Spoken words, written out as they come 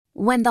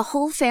When the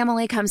whole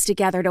family comes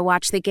together to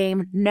watch the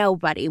game,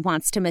 nobody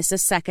wants to miss a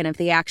second of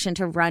the action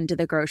to run to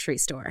the grocery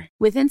store.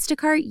 With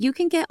Instacart, you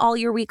can get all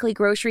your weekly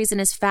groceries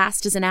in as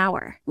fast as an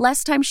hour.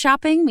 Less time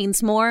shopping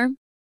means more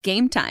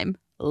game time.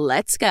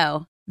 Let's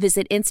go.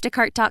 Visit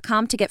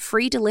instacart.com to get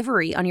free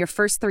delivery on your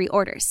first 3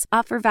 orders.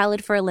 Offer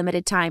valid for a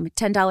limited time.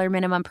 $10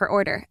 minimum per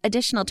order.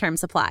 Additional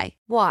terms apply.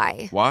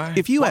 Why?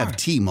 If you have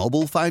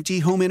T-Mobile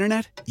 5G home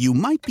internet, you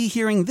might be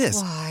hearing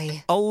this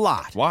Why? a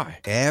lot. Why?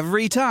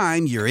 Every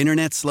time your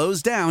internet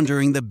slows down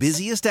during the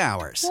busiest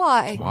hours.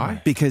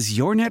 Why? Because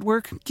your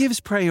network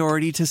gives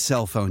priority to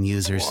cell phone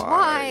users.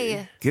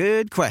 Why?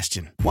 Good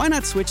question. Why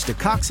not switch to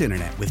Cox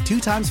Internet with 2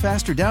 times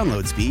faster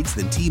download speeds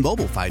than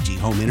T-Mobile 5G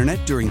home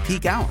internet during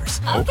peak hours?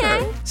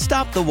 Okay.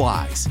 Stop the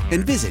whys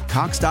and visit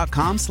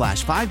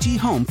cox.com/5G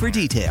home for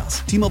details.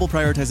 T-Mobile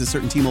prioritizes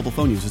certain T-Mobile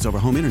phone users over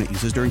home internet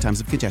users during times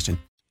of congestion.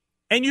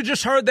 And you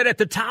just heard that at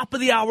the top of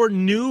the hour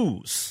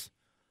news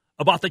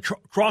about the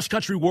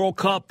cross-country World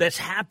Cup that's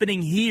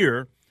happening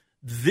here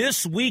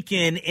this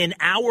weekend in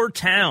our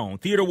town,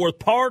 Theodore Wirth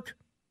Park.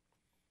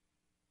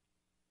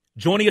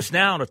 Joining us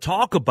now to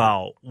talk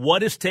about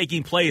what is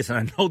taking place, and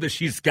I know that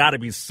she's got to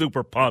be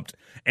super pumped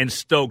and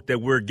stoked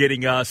that we're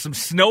getting some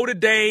snow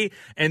today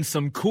and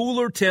some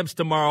cooler temps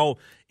tomorrow,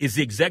 is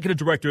the executive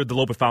director of the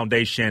Loppet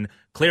Foundation,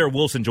 Claire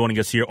Wilson, joining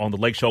us here on the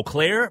Lake Show.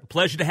 Claire,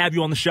 pleasure to have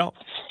you on the show.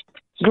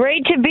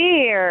 Great to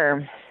be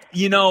here.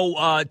 You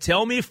know,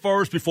 tell me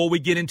first, before we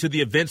get into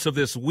the events of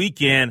this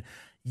weekend,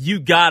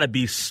 you got to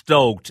be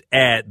stoked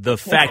at the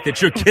fact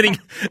that you're getting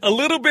a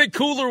little bit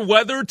cooler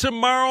weather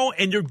tomorrow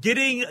and you're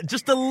getting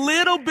just a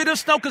little bit of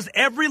snow, because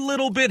every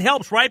little bit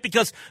helps, right?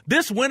 Because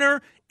this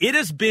winter, it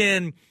has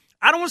been,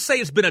 I don't want to say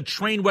it's been a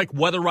train wreck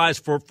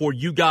weatherized for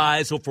you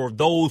guys or for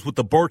those with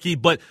the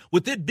Berkey, but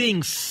with it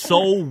being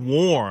so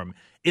warm,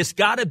 it's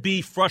got to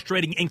be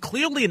frustrating and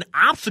clearly an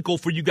obstacle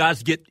for you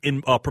guys to get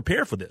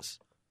prepared for this.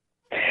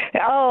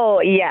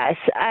 Oh, yes.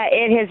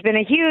 It has been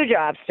a huge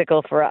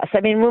obstacle for us. I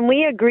mean, when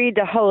we agreed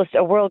to host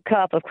a World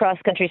Cup of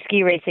cross-country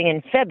ski racing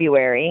in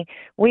February,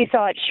 we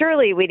thought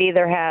surely we'd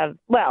either have,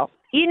 well,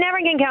 you never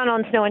can count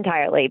on snow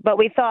entirely, but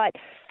we thought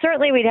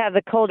certainly we'd have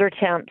the colder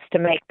temps to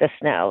make the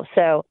snow.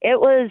 So it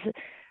was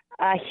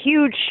a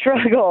huge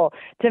struggle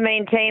to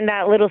maintain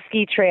that little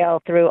ski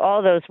trail through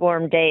all those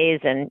warm days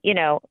and,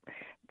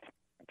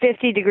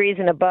 50 degrees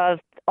and above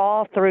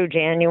all through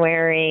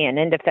January and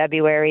into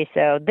February.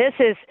 So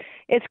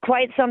it's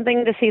quite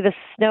something to see the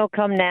snow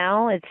come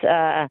now.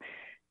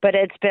 But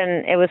it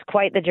was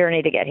quite the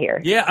journey to get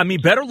here. Yeah, I mean,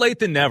 better late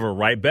than never,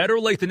 right? Better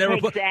late than never.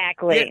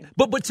 Exactly.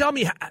 But tell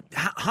me,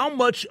 how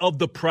much of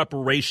the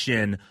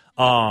preparation,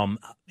 when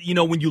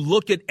you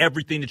look at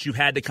everything that you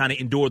had to kind of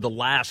endure the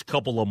last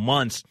couple of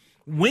months,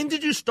 when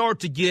did you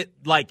start to get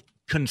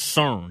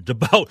concerned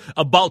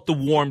about the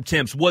warm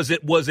temps? Was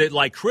it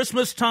like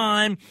Christmas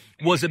time?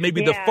 Was it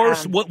maybe the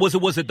first?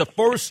 Was it the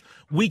first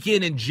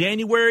weekend in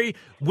January?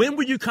 When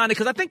were you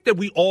because I think that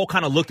we all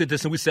kind of looked at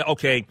this and we said,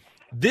 okay,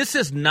 this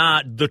is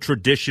not the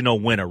traditional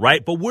winter,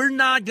 right? But we're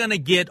not going to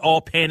get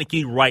all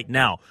panicky right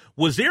now.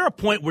 Was there a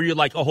point where you're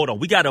like, oh, hold on,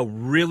 we got to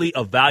really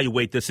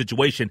evaluate this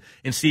situation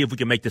and see if we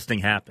can make this thing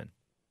happen?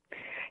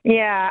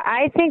 Yeah,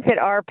 I think that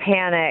our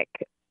panic,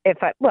 it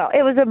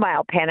was a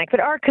mild panic, but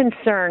our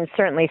concern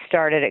certainly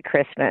started at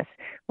Christmas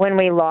when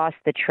we lost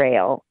the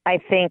trail. I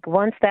think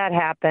once that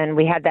happened,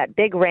 we had that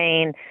big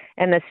rain,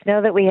 and the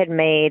snow that we had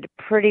made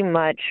pretty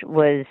much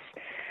was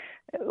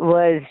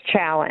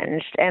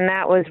challenged. And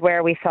that was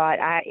where we thought,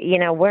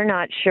 we're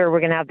not sure we're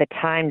going to have the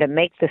time to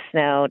make the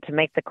snow, to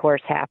make the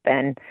course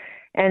happen.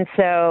 And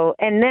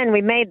then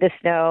we made the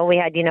snow. We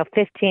had,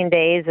 15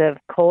 days of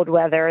cold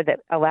weather that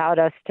allowed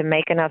us to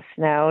make enough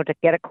snow to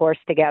get a course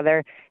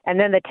together. And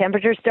then the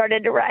temperature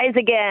started to rise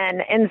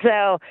again. And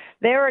so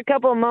there were a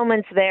couple of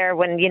moments there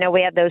when,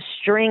 we had those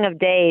string of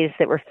days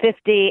that were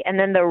 50 and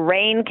then the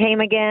rain came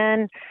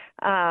again.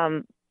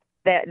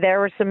 There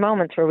were some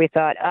moments where we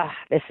thought,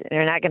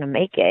 they're not going to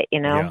make it,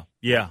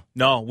 Yeah.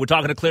 No, we're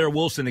talking to Claire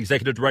Wilson,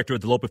 Executive Director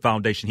of the Loppet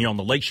Foundation here on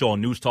the Lake Show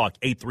on News Talk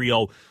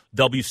 830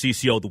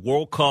 WCCO. The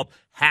World Cup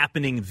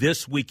happening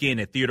this weekend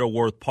at Theodore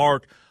Wirth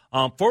Park.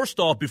 First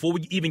off, before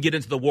we even get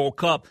into the World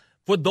Cup,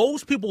 for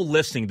those people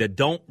listening that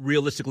don't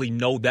realistically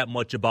know that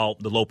much about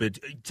the Loppet,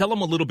 tell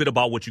them a little bit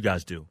about what you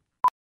guys do.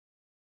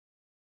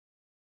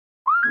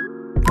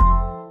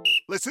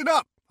 Listen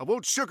up. I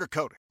won't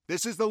sugarcoat it.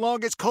 This is the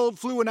longest cold,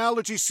 flu, and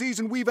allergy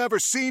season we've ever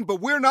seen,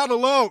 but we're not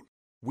alone.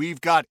 We've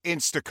got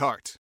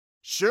Instacart.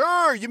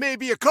 Sure, you may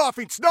be a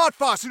coughing snot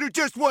faucet who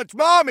just wants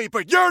mommy,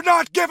 but you're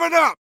not giving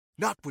up!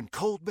 Not when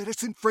cold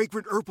medicine,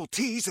 fragrant herbal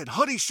teas, and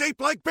honey shaped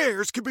like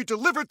bears can be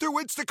delivered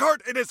through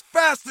Instacart in as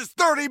fast as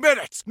 30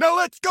 minutes! Now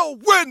let's go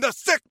win the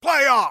sick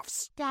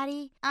playoffs!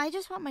 Daddy, I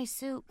just want my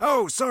soup.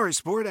 Oh, sorry,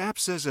 Sport. App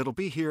says it'll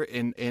be here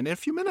in a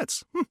few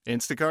minutes.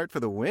 Instacart for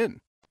the win.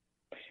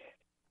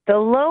 The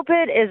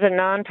Loppet is a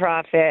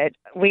nonprofit.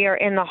 We are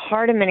in the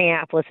heart of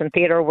Minneapolis in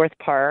Theodore Wirth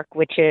Park,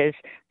 which is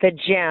the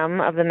gem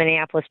of the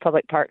Minneapolis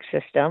public park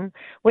system.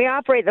 We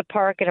operate the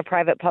park in a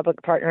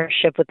private-public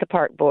partnership with the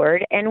park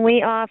board, and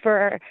we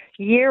offer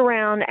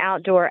year-round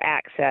outdoor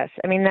access.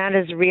 I mean, that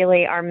is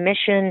really our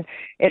mission,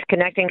 is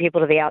connecting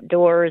people to the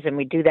outdoors, and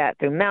we do that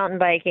through mountain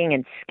biking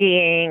and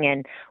skiing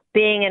and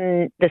being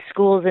in the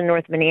schools in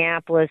North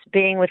Minneapolis,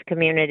 being with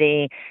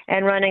community,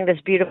 and running this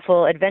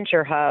beautiful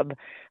adventure hub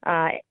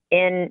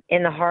in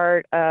the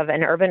heart of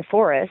an urban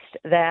forest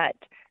that,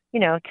 you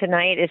know,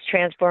 tonight is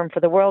transformed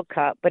for the World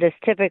Cup, but is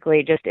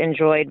typically just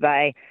enjoyed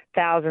by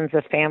thousands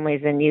of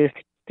families and youth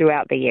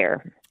throughout the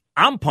year.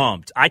 I'm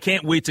pumped. I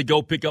can't wait to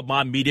go pick up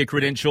my media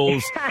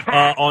credentials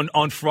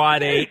on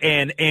Friday.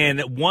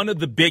 And one of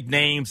the big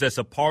names that's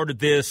a part of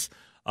this,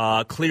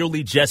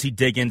 clearly Jessie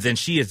Diggins, and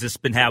she has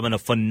just been having a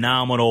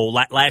phenomenal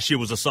 – last year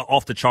was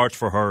off the charts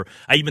for her.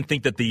 I even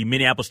think that the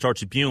Minneapolis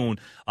Star-Tribune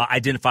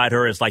identified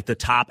her as like the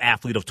top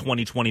athlete of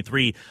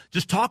 2023.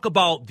 Just talk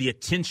about the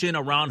attention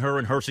around her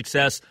and her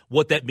success,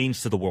 what that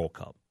means to the World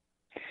Cup.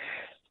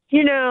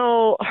 You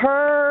know,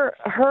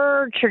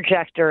 her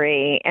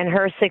trajectory and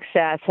her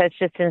success has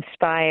just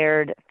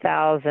inspired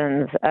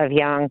thousands of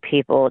young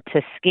people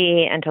to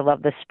ski and to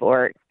love the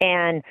sport.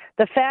 And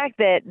the fact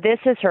that this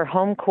is her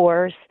home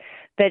course,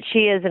 that she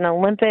is an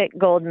Olympic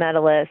gold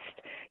medalist,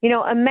 you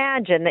know,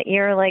 imagine that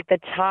you're like the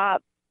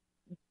top,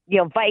 you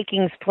know,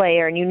 Vikings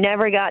player and you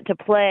never got to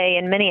play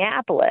in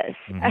Minneapolis.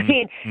 Mm-hmm. I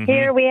mean,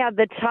 here we have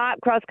the top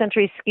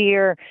cross-country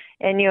skier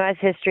in U.S.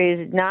 history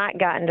who's not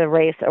gotten to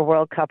race a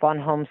World Cup on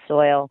home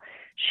soil.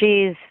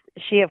 She,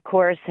 of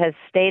course, has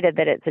stated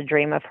that it's a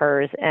dream of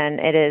hers, and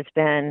it has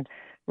been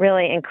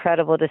really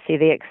incredible to see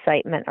the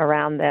excitement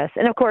around this.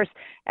 And, of course,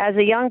 as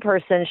a young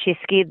person, she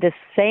skied this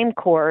same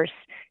course.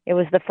 It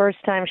was the first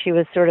time she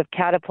was sort of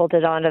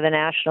catapulted onto the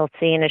national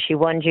scene as she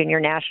won junior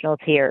nationals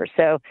here.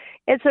 So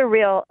it's a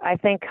real, I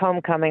think,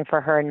 homecoming for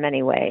her in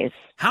many ways.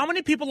 How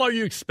many people are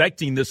you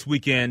expecting this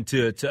weekend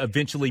to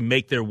eventually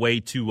make their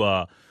way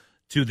to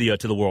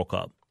the World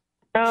Cup?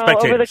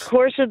 Over the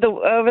course of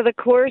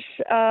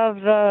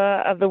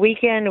the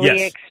weekend, yes,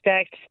 we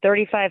expect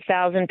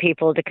 35,000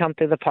 people to come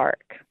through the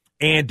park.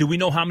 And do we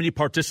know how many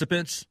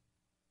participants?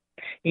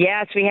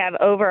 Yes, we have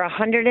over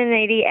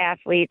 180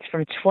 athletes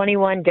from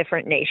 21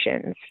 different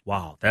nations.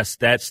 Wow, that's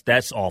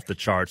off the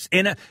charts.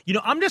 And you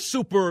know, I'm just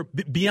super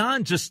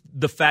beyond just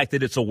the fact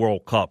that it's a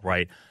World Cup,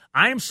 right?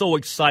 I am so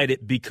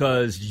excited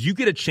because you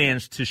get a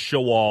chance to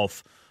show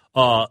off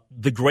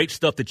the great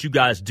stuff that you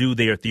guys do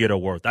there at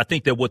Theodore Wirth. I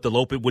think that what the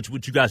Loppet,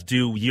 which you guys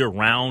do year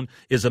round,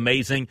 is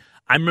amazing.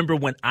 I remember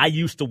when I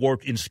used to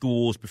work in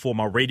schools before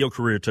my radio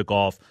career took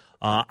off.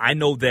 I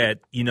know that,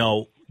 you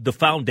know, the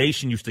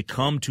foundation used to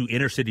come to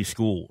inner city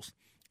schools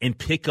and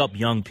pick up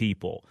young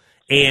people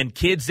and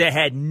kids that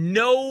had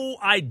no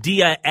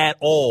idea at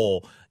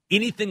all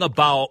anything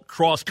about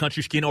cross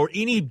country skiing or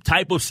any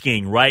type of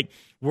skiing, right?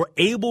 Were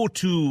able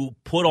to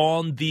put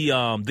on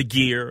the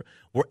gear.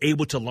 We're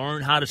able to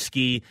learn how to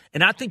ski.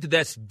 And I think that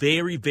that's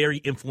very, very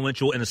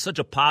influential and it's such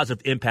a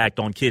positive impact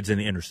on kids in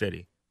the inner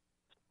city.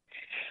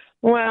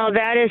 Well,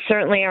 that is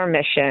certainly our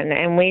mission,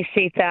 and we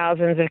see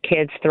thousands of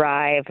kids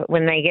thrive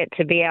when they get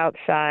to be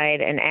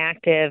outside and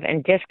active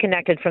and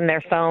disconnected from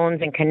their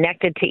phones and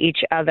connected to each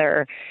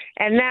other.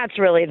 And that's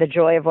really the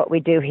joy of what we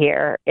do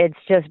here. It's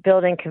just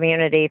building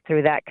community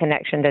through that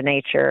connection to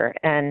nature.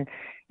 And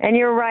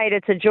you're right,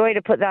 it's a joy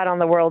to put that on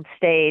the world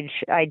stage.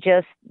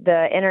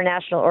 The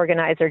international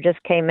organizer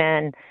just came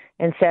in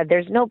and said,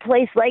 there's no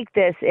place like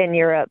this in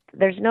Europe.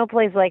 There's no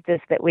place like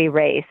this that we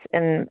race.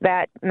 And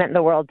that meant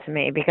the world to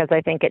me because I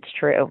think it's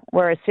true.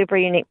 We're a super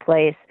unique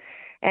place.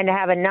 And to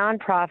have a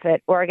nonprofit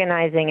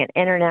organizing an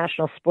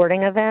international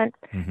sporting event,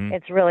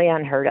 it's really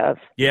unheard of.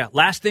 Yeah.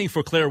 Last thing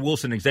for Claire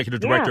Wilson, Executive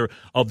Director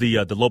of the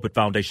Loppet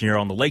Foundation here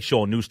on the Lake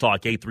Show on News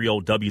Talk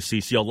 830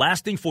 WCCO.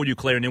 Last thing for you,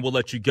 Claire, and then we'll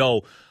let you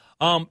go.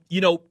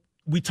 You know,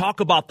 we talk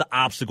about the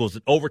obstacles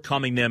and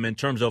overcoming them in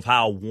terms of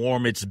how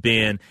warm it's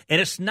been. And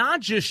it's not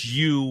just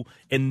you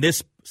in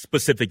this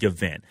specific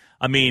event.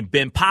 I mean,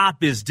 Ben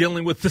Pop is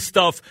dealing with the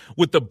stuff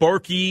with the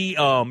Berkey,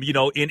 you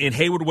know, in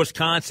Hayward,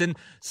 Wisconsin.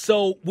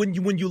 So when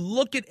you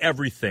look at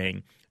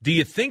everything, do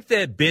you think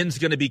that Ben's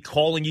going to be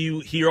calling you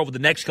here over the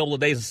next couple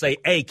of days and say,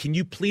 hey, can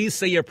you please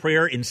say a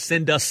prayer and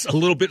send us a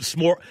little bit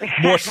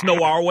more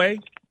snow our way?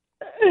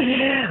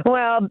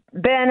 Well,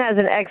 Ben has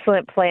an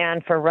excellent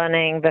plan for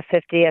running the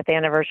 50th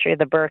anniversary of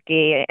the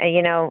Berkey.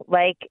 You know,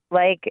 like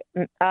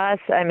us,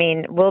 I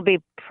mean, we'll be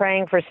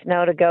praying for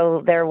snow to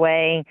go their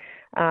way.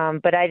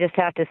 But I just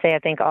have to say, I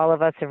think all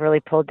of us have really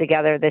pulled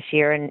together this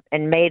year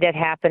and made it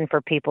happen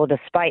for people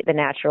despite the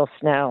natural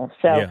snow.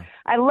 So yeah.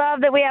 I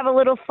love that we have a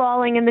little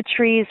falling in the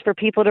trees for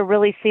people to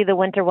really see the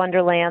winter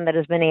wonderland that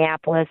is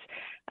Minneapolis.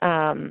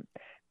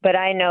 But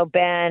I know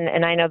Ben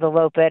and I know the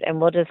Loppet, and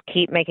we'll just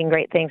keep making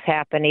great things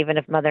happen, even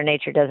if Mother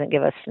Nature doesn't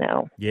give us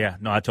snow. Yeah,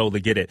 no, I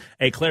totally get it.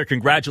 Hey, Claire,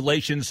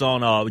 congratulations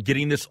on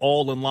getting this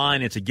all in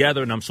line and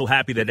together, and I'm so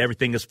happy that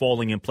everything is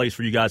falling in place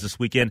for you guys this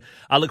weekend.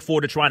 I look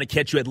forward to trying to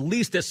catch you at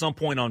least at some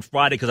point on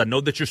Friday because I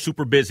know that you're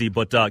super busy,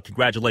 but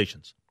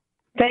congratulations.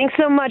 Thanks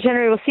so much,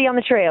 Henry. We'll see you on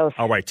the trails.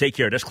 All right, take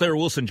care. That's Claire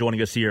Wilson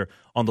joining us here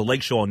on The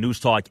Lake Show on News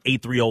Talk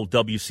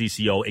 830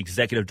 WCCO,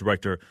 Executive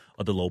Director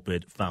of the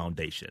Loppet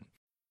Foundation.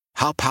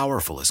 How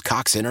powerful is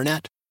Cox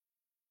Internet?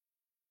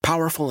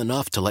 Powerful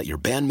enough to let your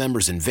band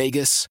members in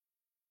Vegas,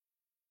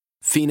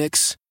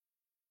 Phoenix,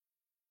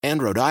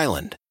 and Rhode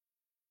Island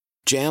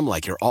jam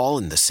like you're all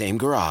in the same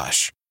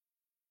garage.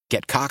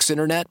 Get Cox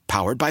Internet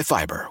powered by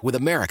fiber with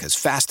America's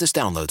fastest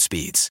download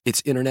speeds.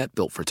 It's internet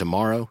built for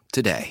tomorrow,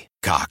 today.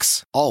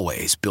 Cox,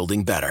 always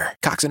building better.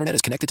 Cox Internet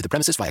is connected to the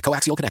premises via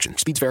coaxial connection.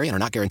 Speeds vary and are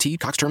not guaranteed.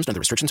 Cox terms and other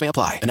restrictions may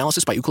apply.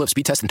 Analysis by Ookla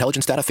Speed Test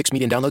Intelligence Data. Fixed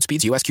median download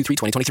speeds. US Q3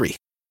 2023.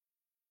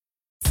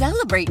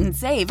 Celebrate and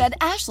save at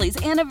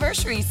Ashley's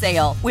Anniversary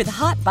Sale. With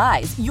Hot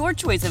Buys, your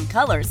choice of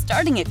colors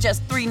starting at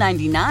just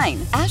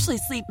 $3.99. Ashley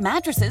Sleep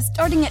mattresses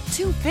starting at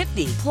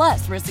 $2.50.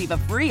 Plus, receive a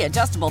free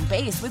adjustable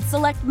base with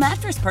select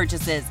mattress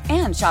purchases.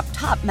 And shop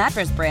top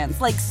mattress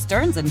brands like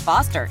Stearns &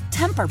 Foster,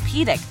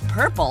 Tempur-Pedic,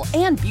 Purple,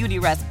 and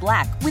Beautyrest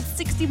Black with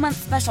 60-month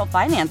special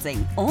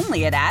financing.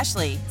 Only at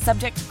Ashley.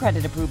 Subject to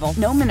credit approval.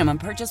 No minimum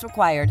purchase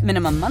required.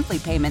 Minimum monthly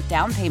payment,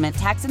 down payment,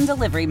 tax, and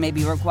delivery may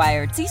be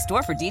required. See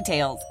store for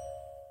details.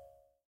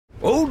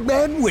 Old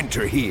Man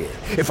Winter here.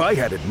 If I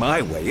had it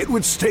my way, it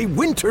would stay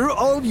winter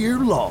all year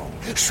long.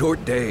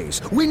 Short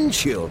days, wind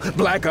chill,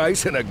 black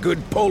ice, and a good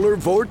polar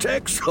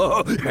vortex.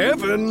 Oh,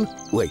 heaven!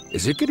 Wait,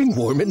 is it getting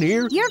warm in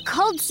here? Your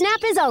cold snap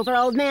is over,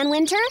 Old Man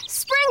Winter.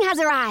 Spring has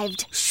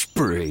arrived.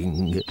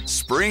 Spring.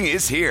 Spring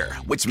is here,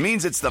 which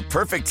means it's the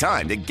perfect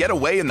time to get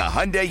away in the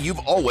Hyundai you've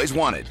always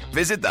wanted.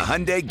 Visit the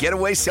Hyundai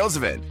Getaway Sales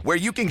Event, where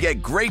you can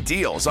get great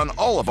deals on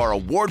all of our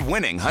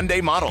award-winning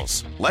Hyundai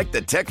models, like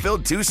the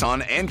tech-filled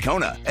Tucson and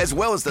Kona, as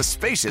well as the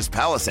spacious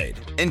Palisade.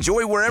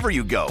 Enjoy wherever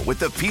you go with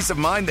the peace of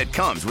mind that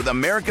comes with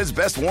America's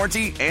best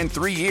warranty and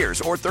 3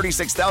 years or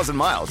 36,000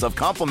 miles of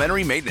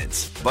complimentary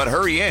maintenance. But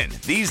hurry in,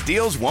 these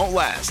deals won't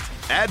last.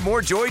 Add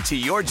more joy to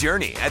your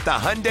journey at the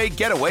Hyundai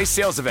Getaway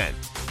Sales Event.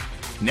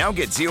 Now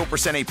get 0%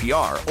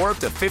 APR or up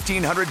to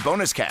 $1,500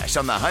 bonus cash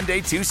on the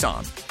Hyundai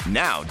Tucson.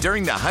 Now,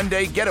 during the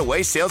Hyundai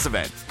Getaway Sales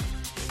Event.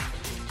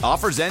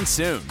 Offers end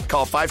soon.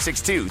 Call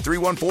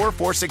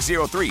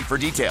 562-314-4603 for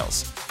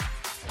details.